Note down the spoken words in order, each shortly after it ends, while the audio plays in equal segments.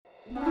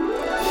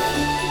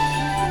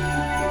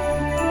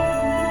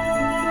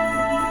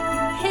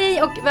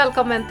Hej och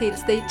välkommen till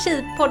Stay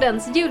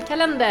Cheap-poddens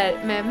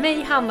julkalender med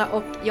mig Hanna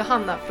och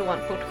Johanna från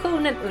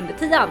Portionen under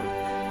 10.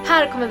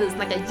 Här kommer vi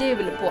snacka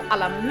jul på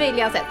alla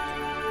möjliga sätt.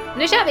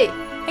 Nu kör vi!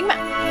 Häng med!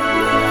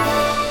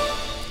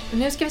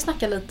 Nu ska vi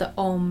snacka lite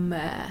om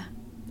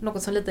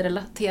något som är lite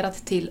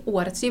relaterat till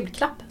årets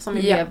julklapp som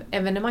blev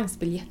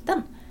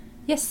evenemangsbiljetten.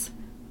 Yes.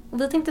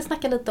 Och vi tänkte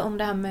snacka lite om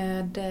det här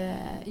med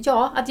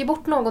att ge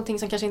bort någonting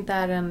som kanske inte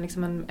är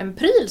en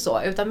pryl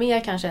så, utan mer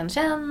kanske en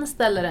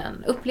tjänst eller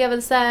en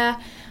upplevelse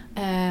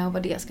och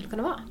vad det skulle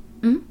kunna vara.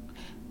 Mm.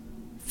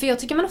 För jag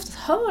tycker man oftast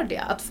hör det,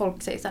 att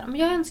folk säger så här, men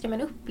jag önskar mig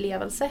en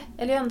upplevelse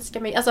eller jag önskar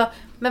mig, alltså,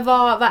 men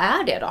vad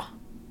är det då?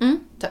 Mm.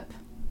 Typ.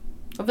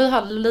 Och vi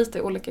hade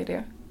lite olika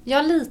idéer.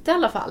 Ja, lite i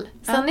alla fall.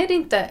 Sen är det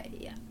inte,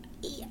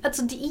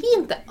 alltså det är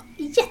inte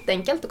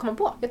jätteenkelt att komma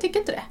på. Jag tycker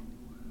inte det.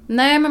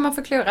 Nej, men man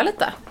får klura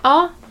lite.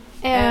 Ja.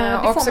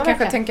 Och också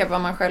kanske tänka på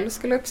vad man själv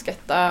skulle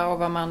uppskatta och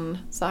vad man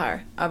så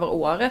här över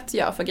året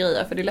gör för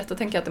grejer. För det är lätt att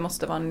tänka att det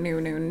måste vara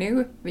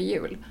nu vid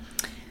jul.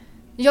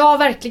 Ja,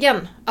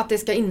 verkligen. Att det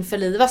ska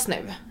införlivas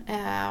nu.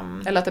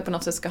 Eller att det på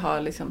något sätt ska ha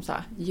liksom så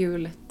här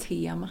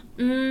jultema.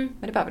 Men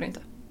det behöver det inte.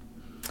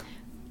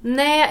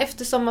 Nej,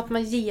 eftersom att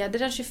man ger det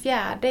den 24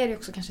 är det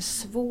också kanske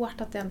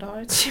svårt att det ändå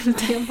har ett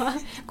jultema.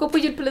 Gå på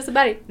jul på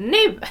Liseberg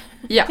nu!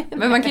 Ja,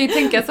 men man kan ju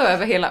tänka så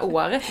över hela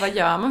året. Vad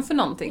gör man för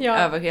någonting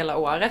över hela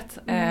året?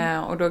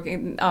 Och då,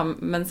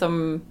 men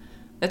som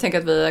jag tänker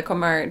att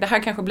det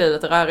här kanske blir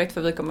lite rörigt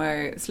för vi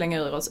kommer slänga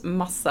ur oss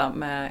massa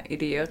med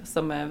idéer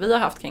som vi har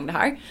haft kring det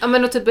här. Ja,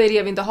 men och typ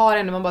idéer vi inte har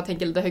ännu, man bara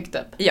tänker lite högt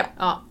upp.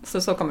 Ja.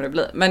 Så kommer det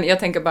bli. Men jag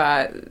tänker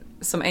bara,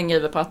 som en grej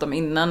vi pratade om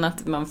innan,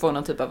 att man får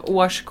någon typ av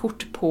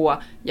årskort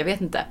på, jag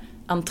vet inte,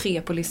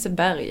 entré på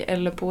Liseberg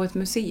eller på ett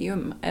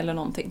museum eller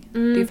någonting.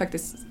 Det är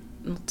faktiskt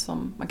något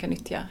som man kan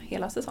nyttja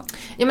hela säsongen.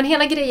 Ja, men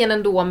hela grejen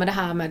ändå med det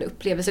här med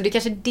upplevelser, det är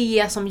kanske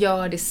det som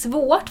gör det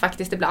svårt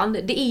faktiskt ibland.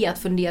 Det är att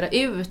fundera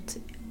ut,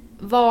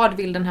 vad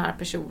vill den här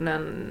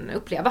personen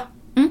uppleva?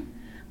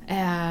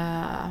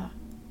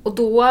 Och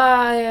då...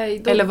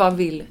 Eller vad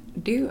vill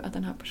du att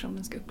den här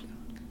personen ska uppleva?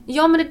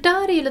 Ja, men det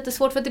där är ju lite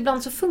svårt för att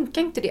ibland så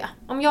funkar inte det.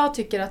 Om jag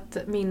tycker att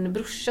min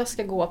brorsa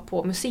ska gå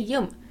på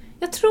museum,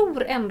 jag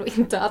tror ändå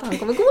inte att han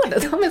kommer gå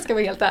det, om jag ska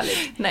vara helt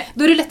ärlig. Nej.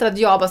 Då är det lättare att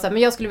jag bara säger,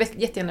 men jag skulle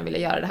jättegärna vilja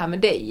göra det här med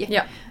dig.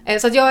 Ja.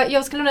 Så att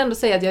jag skulle nog ändå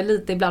säga att jag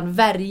lite ibland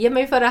värjer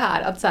mig för det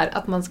här, att, så här,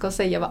 att man ska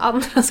säga vad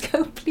andra ska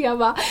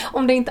uppleva,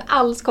 om det inte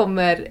alls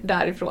kommer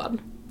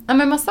därifrån. Ja,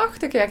 men massage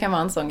tycker jag kan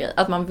vara en sån grej.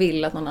 Att man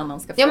vill att någon annan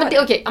ska få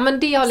det. Okej, men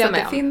det håller jag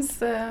med om.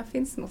 Så det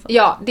finns något sånt.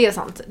 Ja, det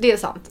är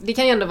sant. Det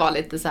kan ju ändå vara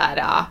lite så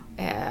här,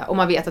 om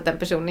man vet att den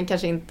personen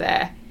kanske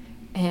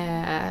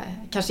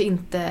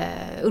inte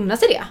unnar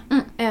sig det.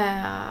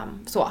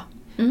 Så.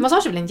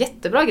 Massage är väl en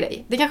jättebra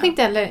grej. Det kanske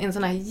inte heller är en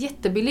sån här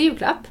jättebillig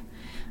julklapp.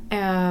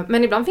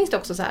 Men ibland finns det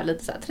också så här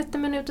lite så här 30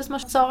 minuters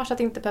massage, att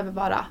det inte behöver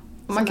vara.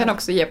 Man kan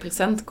också ge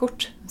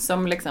presentkort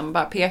som liksom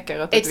bara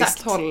pekar åt ett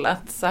visst håll.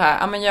 Att så här,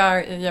 ja, men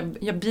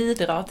jag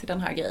bidrar till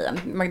den här grejen.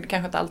 Det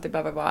kanske inte alltid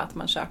behöver vara att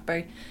man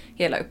köper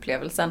hela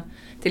upplevelsen.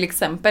 Till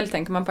exempel,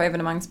 tänker man på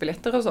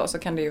evenemangsbiljetter och så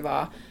kan det ju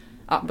vara,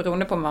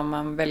 beroende på vad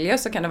man väljer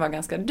så kan det vara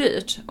ganska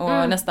dyrt.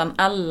 Och nästan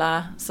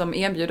alla som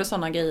erbjuder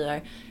sådana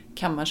grejer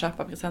kan man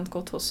köpa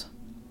presentkort hos.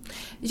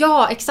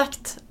 Ja,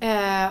 exakt.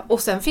 Och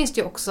sen finns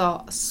det ju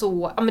också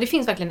så, men det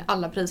finns verkligen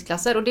alla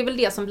prisklasser. Och det är väl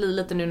det som blir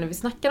lite nu när vi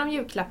snackar om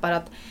julklappar,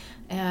 att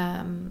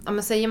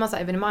men säger man så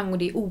här evenemang och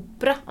det är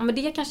opera, men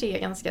det kanske är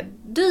ganska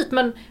dyrt,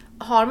 men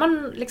har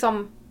man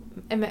liksom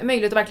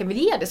möjlighet att verkligen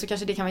vilja ge det, så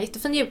kanske det kan vara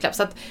jättefin julklapp.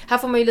 Så att här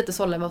får man ju lite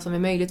sålla vad som är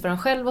möjligt för en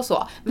själv och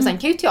så. Men sen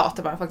kan ju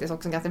teater vara faktiskt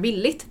också ganska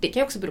billigt. Det kan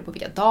ju också bero på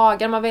vilka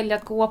dagar man väljer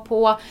att gå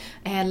på,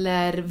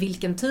 eller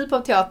vilken typ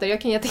av teater.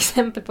 Jag kan ge ett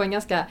exempel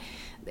på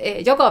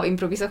jag gav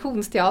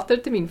improvisationsteater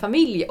till min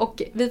familj,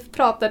 och vi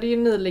pratade ju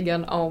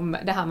nyligen om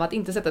det här med att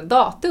inte sätta ett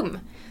datum.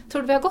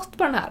 Tror du vi har gått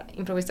på den här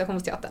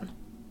improvisationsteatern?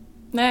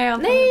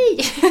 Nej!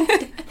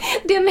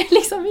 Den är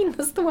liksom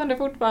innestående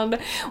fortfarande.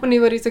 Och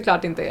nu är det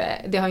såklart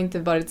inte, det har inte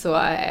varit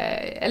så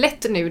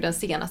lätt nu den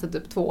senaste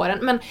typ 2 åren.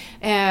 Men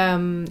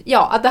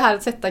att det här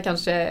sätta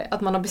kanske,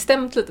 att man har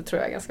bestämt lite,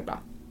 tror jag är ganska bra.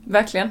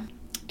 Verkligen.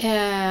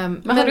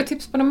 Men har du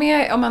tips på något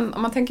mer, om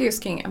man tänker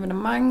just kring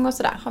evenemang och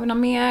sådär? Har vi något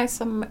mer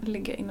som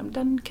ligger inom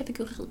den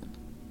kategorin?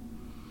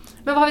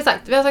 Men vad har vi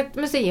sagt? Vi har sagt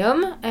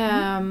museum,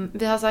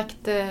 vi har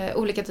sagt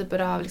olika typer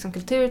av liksom,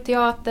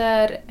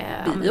 kulturteater,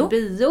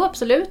 bio,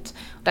 absolut.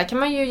 Där kan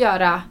man ju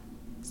göra,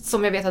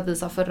 som jag vet att vi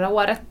sa förra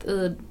året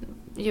i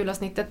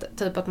julavsnittet,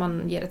 typ att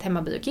man ger ett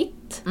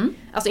hemmabiokit.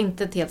 Alltså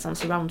inte ett helt sånt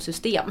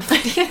surround-system, för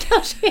det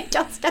kanske är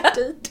ganska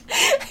dyrt.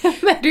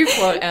 Men du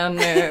får en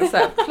så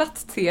här,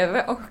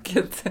 platt-tv och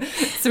ett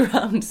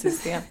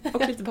surround-system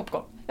och lite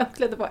popcorn.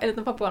 En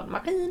liten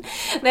popcornmaskin.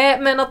 Nej,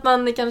 men att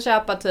man kan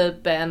köpa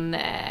typ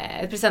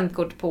ett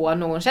presentkort på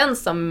någon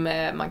tjänst som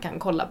man kan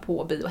kolla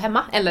på bio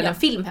hemma, eller en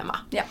film hemma.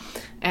 Ja.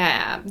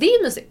 Det är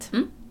ju mysigt.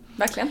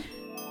 Verkligen.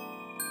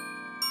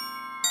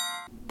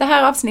 Det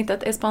här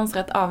avsnittet är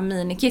sponsrat av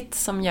Minikit,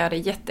 som gör det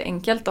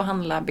jätteenkelt att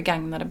handla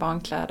begagnade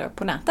barnkläder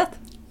på nätet.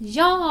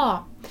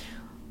 Ja!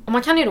 Och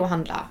man kan ju då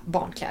handla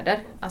barnkläder,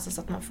 alltså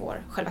så att man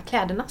får själva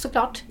kläderna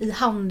såklart i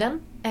handen.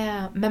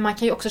 Men man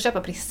kan ju också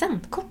köpa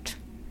presentkort.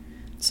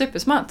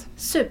 Supersmart.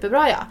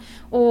 Superbra, ja.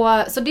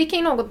 Och, så det kan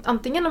ju något,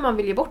 antingen om man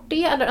vill ge bort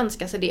det eller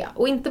önska sig det.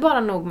 Och inte bara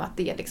nog med att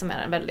det liksom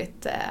är en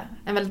väldigt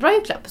bra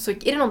julklapp, så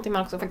är det någonting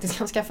man också faktiskt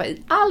kan skaffa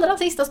i allra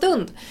sista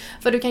stund.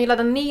 För du kan ju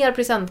ladda ner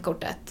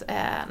presentkortet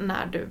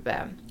när du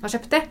har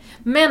köpt det.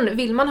 Men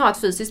vill man ha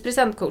ett fysiskt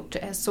presentkort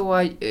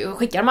så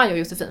skickar Maja och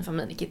Josefin från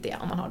Minikit det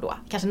om man har då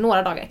kanske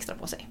några dagar extra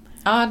på sig.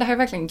 Ja, det här är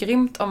verkligen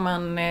grymt om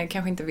man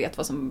kanske inte vet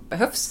vad som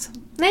behövs.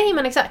 Nej,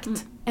 men exakt.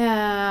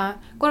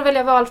 Går att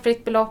välja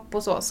valfritt belopp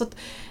och så. Så att,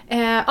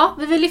 ja,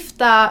 vi vill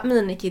lyfta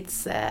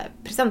Minikits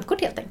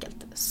presentkort helt enkelt.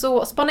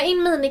 Så spana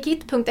in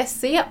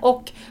minikit.se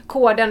och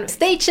koden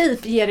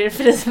STAYCHEAP ger er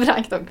fri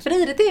frakt och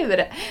fri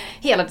retur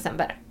hela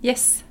december.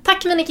 Yes.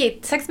 Tack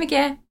Minikit! Tack så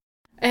mycket!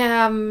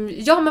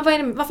 Ja,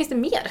 men vad finns det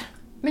mer?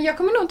 Men jag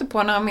kommer nog inte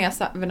på några mer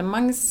så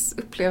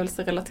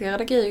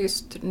evenemangsupplevelserelaterade grejer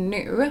just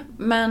nu.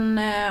 Men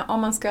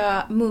om man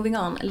ska moving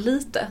on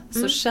lite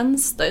så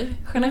tjänster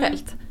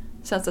generellt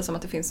känns det som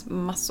att det finns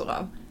massor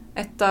av.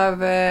 Ett av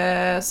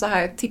så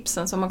här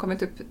tipsen som har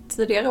kommit upp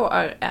tidigare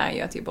år är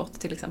ju att ge bort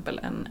till exempel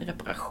en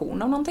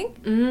reparation av någonting.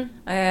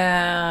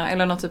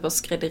 Eller någon typ av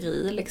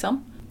skrädderi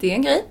liksom. Det är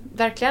en grej.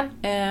 Verkligen.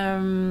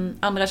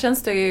 Andra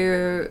tjänster är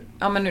ju,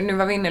 ja men nu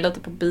var vi inne lite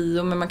på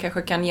bio, men man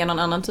kanske kan ge någon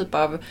annan typ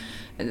av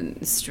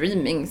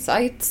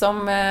streaming-sajt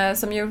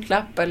som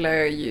julklapp,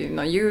 eller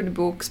någon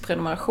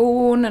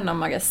ljudboksprenumeration, någon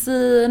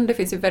magasin. Det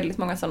finns ju väldigt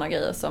många sådana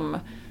grejer som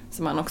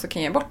man också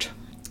kan ge bort.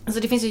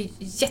 Alltså det finns ju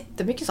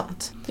jättemycket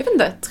sånt. Jag vet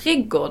inte,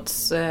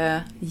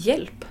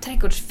 trädgårdshjälp.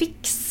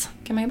 Trädgårdsfix.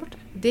 Kan man ge bort?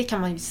 Det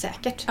kan man ju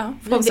säkert. Ja,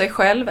 från sig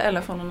själv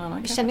eller från någon annan.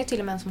 Jag känner ju till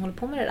och med en som håller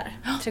på med det där.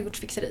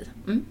 Trädgårdsfixeri.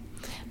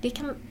 Det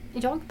kan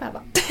jag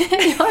behöva.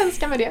 Jag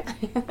önskar mig det.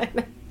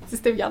 I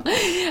stugan.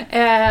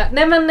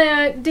 Nej men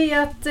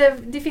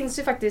det finns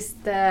ju faktiskt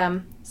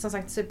som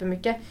sagt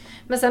supermycket.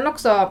 Men sen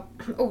också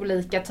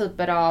olika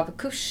typer av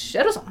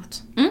kurser och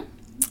sånt.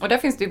 Och där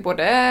finns det ju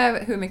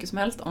både hur mycket som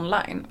helst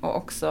online och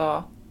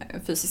också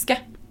fysiska.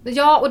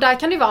 Ja, och där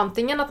kan det ju vara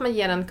antingen att man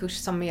ger en kurs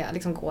som är,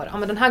 liksom går, ja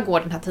men den här går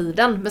den här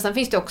tiden. Men sen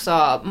finns det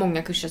också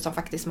många kurser som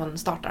faktiskt man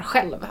startar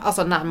själv.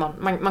 Alltså när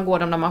man går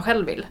dem när man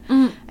själv vill.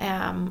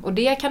 Och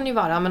det kan ju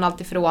vara men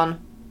allt ifrån,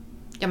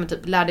 ja men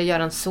typ lär dig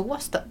göra en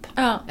sås typ.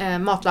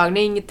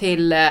 Matlagning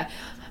till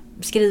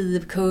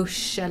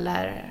skrivkurs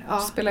eller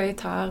spela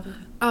gitarr.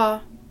 Ja.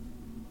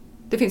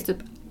 Det finns typ,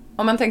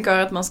 om man tänker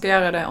att man ska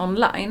göra det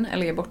online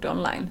eller ge bort det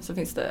online, så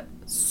finns det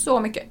så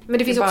mycket. Men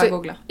det finns bara också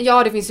googla.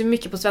 Ja, det finns ju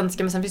mycket på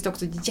svenska, men sen finns det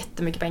också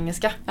jättemycket på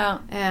engelska.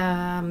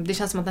 Det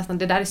känns som att nästan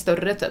det där är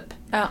större typ.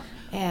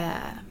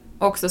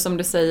 Också som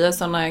du säger,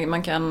 såna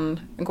man kan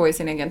gå i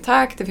sin egen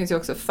takt. Det finns ju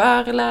också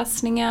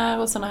föreläsningar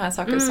och såna här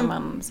saker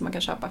som man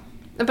kan köpa.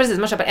 Ja, precis,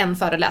 man köper en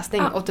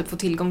föreläsning och typ får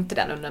tillgång till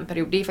den under en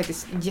period. Det är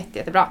faktiskt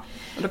jättebra.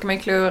 Och då kan man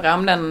ju klura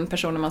om den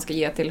personen man ska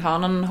ge till har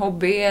någon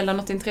hobby eller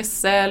något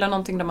intresse eller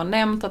någonting de har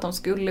nämnt att de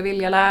skulle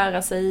vilja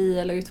lära sig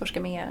eller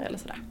utforska mer eller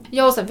sådär.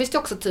 Ja, och sen finns det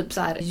också typ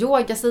så här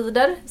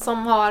yogasidor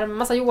som har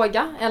massa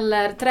yoga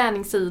eller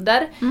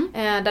träningssidor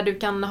där du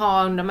kan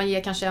ha, under man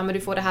ger kanske, men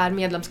du får det här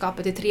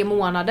medlemskapet i 3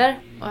 månader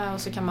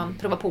och så kan man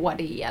prova på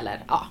det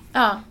eller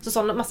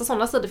så massa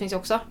sådana sidor finns ju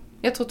också.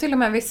 Jag tror till och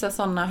med vissa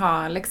sådana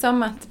har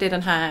liksom att det är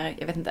den här,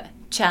 jag vet inte,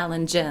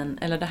 challengen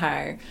eller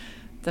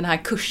den här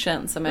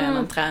kursen som är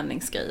någon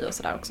träningsgrej och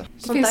sådär också.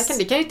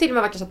 Det kan ju till och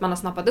med verka så att man har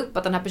snappat upp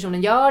att den här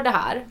personen gör det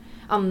här,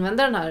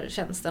 använder den här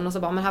tjänsten och så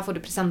bara, men här får du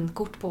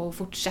presentkort på att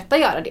fortsätta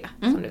göra det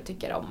som du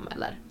tycker om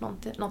eller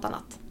något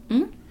annat.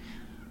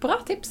 Bra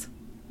tips.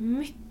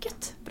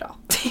 Mycket bra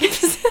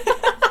tips.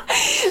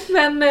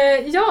 Men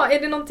ja,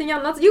 är det någonting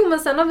annat? Jo, men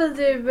sen har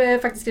vi ju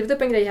faktiskt skrivit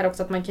upp en grej här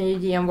också, att man kan ju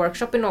ge en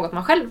workshop i något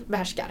man själv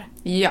behärskar.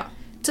 Ja.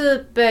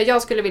 Typ,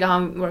 jag skulle vilja ha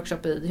en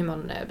workshop i hur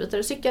man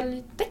byter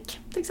cykeldäck,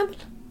 till exempel.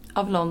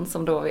 Av någon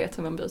som då vet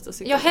hur man byter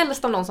cykel? Ja,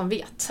 helst av någon som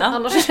vet. Ja.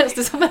 Annars känns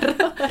det som en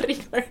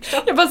rörig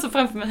workshop. Jag bara så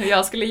framför mig hur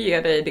jag skulle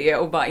ge dig det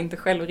och bara inte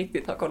själv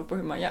riktigt ha koll på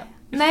hur man gör.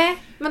 Nej,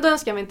 men då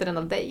önskar jag mig inte den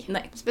av dig.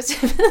 Nej.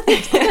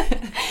 Specifikt.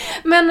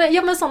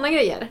 Men sådana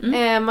grejer.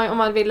 Om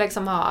man vill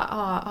liksom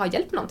ha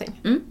hjälp med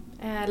någonting.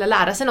 Eller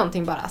lära sig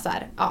någonting bara så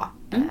här.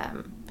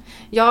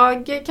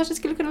 Jag kanske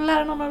skulle kunna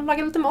lära någon att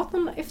laga lite mat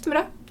någon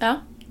eftermiddag. Ja,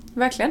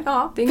 verkligen.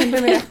 Ja, det är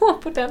ingen idé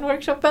på den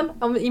workshopen.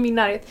 I min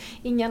närhet.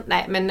 Ingen,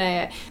 nej men...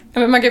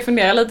 Men man kan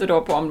fundera lite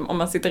då på om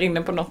man sitter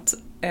inne på något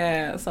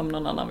som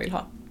någon annan vill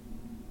ha.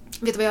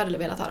 Vet du vad jag hade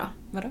velat ha då?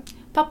 Vadå?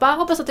 Pappa,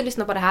 hoppas att du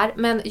lyssnar på det här.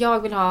 Men jag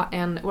vill ha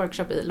en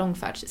workshop i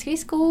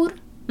långfärdsskridskor.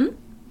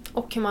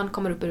 Och hur man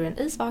kommer upp ur en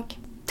isvak.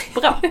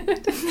 Bra.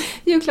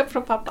 Julklapp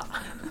från pappa.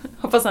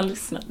 Hoppas han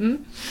lyssnar.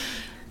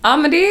 Ja,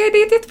 men det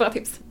är ett jättebra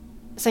tips.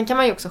 Sen kan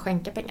man ju också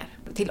skänka pengar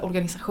till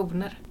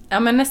organisationer. Ja,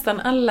 men nästan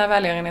alla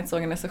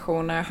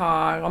välgörenhetsorganisationer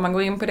har, om man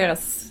går in på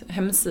deras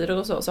hemsidor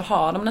och så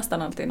har de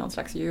nästan alltid någon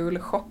slags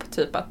julshop.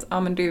 Typ att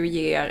men du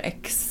ger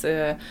x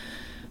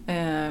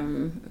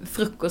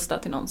frukostar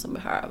till någon som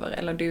behöver.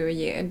 Eller du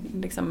ger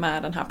liksom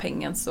med den här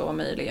pengen så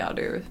möjliggör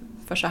du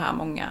för så här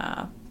många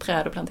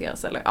träd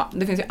planteras eller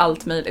det finns ju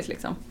allt möjligt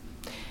liksom.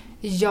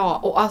 Ja,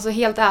 och alltså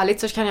helt ärligt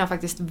så kan jag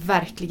faktiskt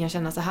verkligen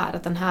känna så här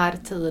att den här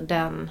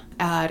tiden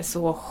är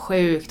så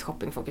sjukt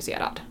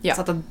shoppingfokuserad. Ja.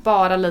 Så att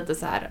bara lite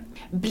så här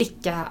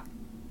blicka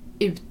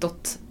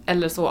utåt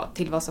eller så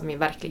till vad som är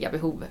verkliga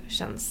behov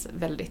känns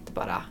väldigt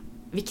bara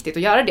viktigt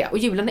att göra det. Och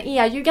julen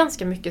är ju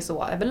ganska mycket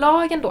så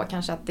överlag ändå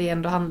kanske att det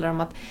ändå handlar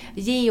om att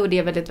ge och det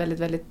är väldigt, väldigt,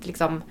 väldigt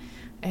liksom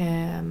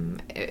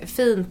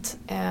fint.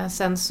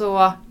 Sen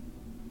så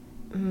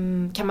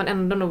kan man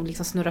ändå nog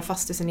liksom snurra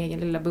fast i sin egen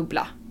lilla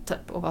bubbla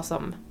typ och vad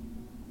som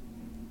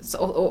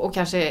och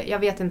kanske, jag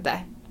vet inte,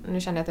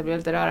 nu känner jag att det blir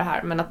lite röra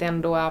här, men att det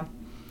ändå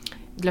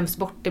glöms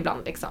bort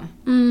ibland liksom,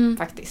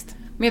 faktiskt.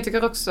 Men jag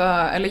tycker också,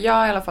 eller jag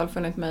har i alla fall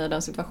funnit mig i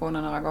den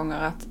situationen några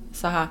gånger att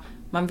så här,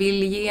 man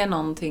vill ge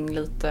någonting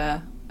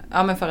lite,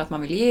 men för att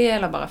man vill ge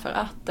eller bara för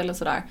att eller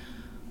sådär.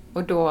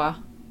 Och då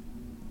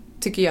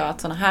tycker jag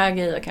att såna här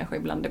grejer kanske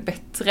ibland är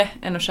bättre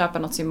än att köpa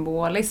något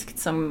symboliskt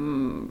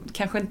som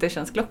kanske inte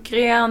känns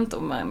klockrent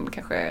och man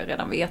kanske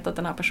redan vet att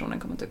den här personen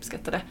kommer att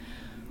uppskatta det.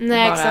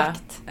 Nej, bara,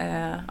 exakt.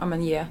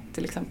 Ge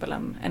till exempel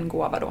en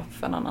gåva då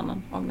för en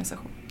annan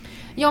organisation.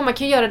 Ja, man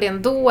kan ju göra det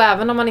ändå,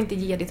 även om man inte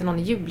ger det till någon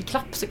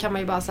julklapp så kan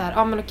man ju bara så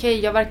här, men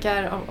okej,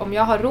 om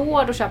jag har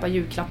råd att köpa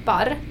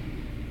julklappar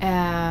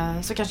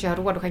så kanske jag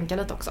har råd att skänka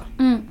lite också.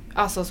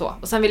 Alltså så.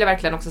 Och sen vill jag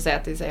verkligen också säga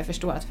att jag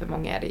förstår att för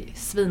många är det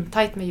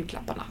svintajt med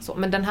julklapparna. Så.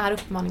 Men den här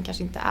uppmaningen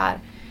kanske inte är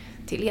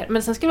till er.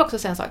 Men sen skulle jag också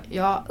säga en sak.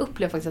 Jag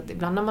upplever faktiskt att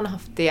ibland när man har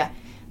haft det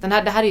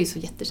här är ju så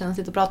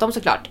jättekänsligt att prata om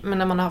såklart. Men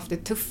när man har haft det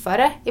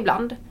tuffare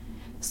ibland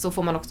så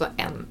får man också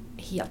en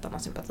helt annan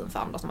sympati för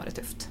andra som har det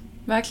tufft.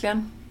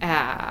 Verkligen.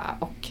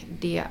 Och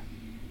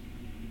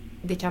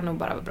det kan nog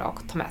bara vara bra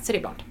att ta med sig det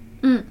ibland.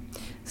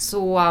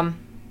 Så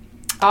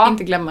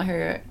inte glömma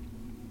hur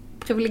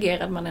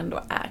privilegierad man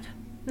ändå är.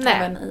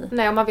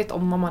 Nej, om man vet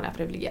om man är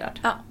privilegierad.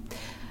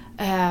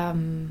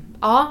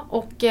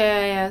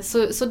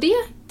 Så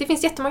det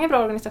finns jättemånga bra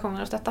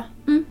organisationer att stötta.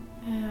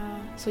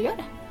 Så gör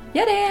det.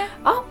 Gör det!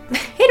 Ja,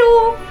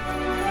 hejdå!